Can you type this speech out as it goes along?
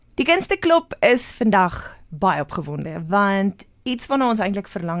Gunste Klop is vandag baie opgewonde, want iets waarna ons eintlik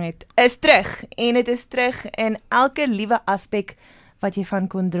verlang het, is terug. En dit is terug in elke liewe aspek wat jy van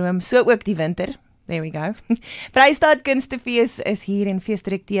kon droom, so ook die winter. There we go. Vrystaat Kunstefees is hier en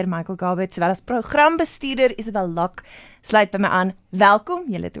feesdirekteur Michael Gabet, sowel as programbestuurder Isabel Lok, sluit by my aan. Welkom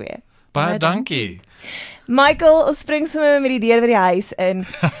julle twee. Baie dankie. Michael, ons spring sommer met die deur by die huis in.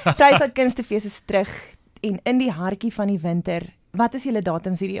 Vrystaat Kunstefees is terug en in die hartjie van die winter. Wat is julle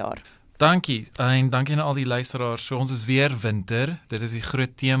datums hierdie jaar? Dankie, en dankie aan al die luisteraars. So ons is weer winter, dit is die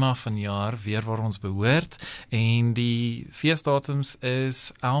groot tema van die jaar, weer waar ons behoort, en die feestdatums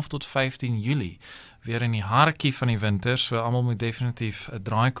is 11 tot 15 Julie, weer in die hartjie van die winter, so almal moet definitief 'n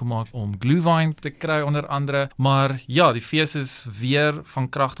draai kom maak om glühwein te kry onder andere, maar ja, die fees is weer van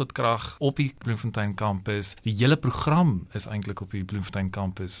krag tot krag op die Bloemfontein kampus. Die hele program is eintlik op die Bloemfontein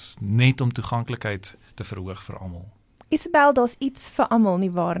kampus, net om toeganklikheid te verhoog vir almal. Isabel, daar's iets vir almal,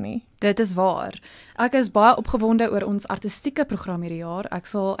 nie waar nie? Dit is waar. Ek is baie opgewonde oor ons artistieke program hierdie jaar. Ek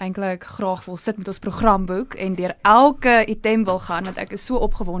sal eintlik graag wil sit met ons programboek en deur elke item wil gaan, want ek is so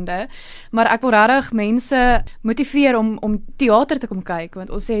opgewonde. Maar ek wil regtig mense motiveer om teater te kom kyk, want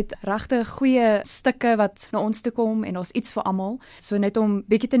ons het regtig goeie stukke wat na ons toe kom en ons iets vir almal. So net om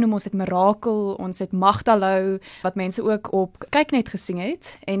bietjie te noem, ons het Mirakel, ons het Magdalou, wat mense ook op Kyknet gesien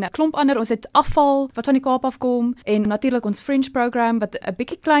het, en 'n klomp ander. Ons het Afval, wat van die Kaap afkom, en natuurlik ons French program, wat 'n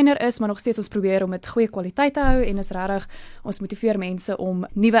bietjie kleiner is, maar nog steeds ons probeer om met goeie kwaliteit te hou, en is regtig, ons motiveer mense om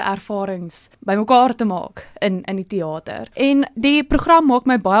nuwe ervarings bymekaar te maak in die teater. En die program maak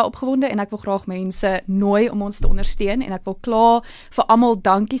my baie opgewonde, en ek wil graag mense nooi om ons te ondersteun, en ek wil klaar vir almal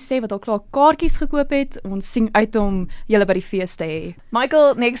dankie sê wat al klaar kaartjies gekoop het. Ons sien uit om julle by die fees te hê.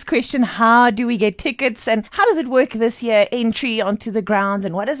 Michael, next question, how do we get tickets and how does it work this year, entry onto the grounds,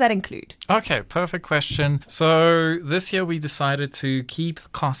 and what does that include? Okay, perfect question. So this year we decided to keep the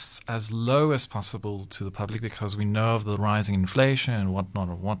costs as low as possible to the public because we know of the rising inflation and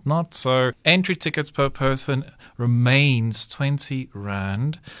whatnot. So entry tickets per person remains 20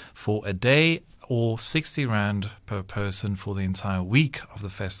 Rand for a day, or 60 Rand per person for the entire week of the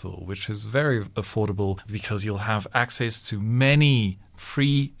festival, which is very affordable because you'll have access to many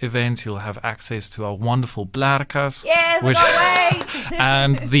free events. You'll have access to our wonderful blarkas,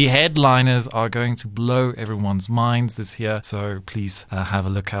 and the headliners are going to blow everyone's minds this year, so please have a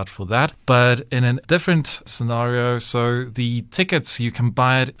look out for that. But in a different scenario, so the tickets, you can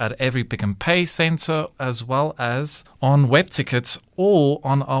buy it at every Pick and Pay center as well as on web tickets or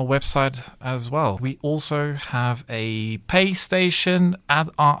on our website as well. We also have a pay station at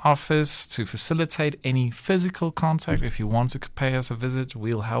our office to facilitate any physical contact. If you want to pay us a visit,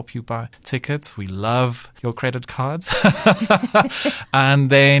 we'll help you buy tickets. We love your credit cards. And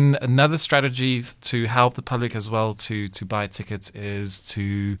then another strategy to help the public as well to buy tickets is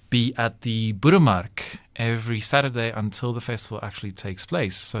to be at the Boeremark every Saturday until the festival actually takes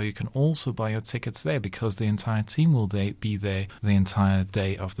place. So you can also buy your tickets there because the entire team will be there the entire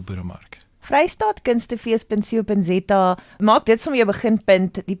day of the Boeremark. Vrystaatkunstefees.co.za maak dit sommer jou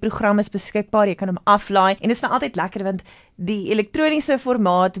beginpunt. Die program is beskikbaar, jy kan hom aflaai en dit is vir altyd lekker want die elektroniese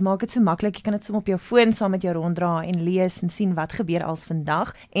formaat maak dit so maklik. Jy kan dit sommer op jou foon saam met jou ronddra en lees en sien wat gebeur als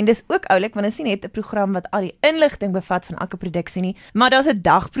vandag. En dis ook oulik want dit is nie net 'n program wat al die inligting bevat van elke produksie nie, maar daar's 'n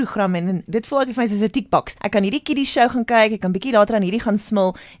dagprogram en dit voel asof vir my soos 'n tickbox. Ek kan hierdie kiddie show gaan kyk, ek kan bietjie later aan hierdie gaan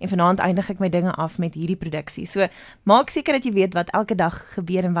smil en vanaand eindig ek my dinge af met hierdie produksie. So maak seker dat jy weet wat elke dag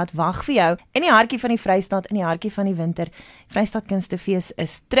gebeur en wat wag vir jou. In die hartjie van die Vrystaat, in die hartjie van die winter. Vrystaat Kunstefees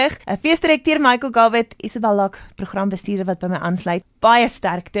is terug. 'n Feesdirekteur Michael Gabet, Isabel Lok, programbestuurder wat by my aansluit. Baie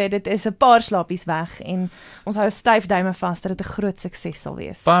sterkte, dit is 'n paar slapies weg en ons hou styf duime vas dat dit 'n groot sukses sal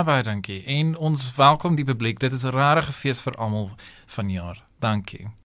wees. Baie dankie. En ons welkom die publiek. Dit is 'n rare fees vir almal vanjaar. Dankie.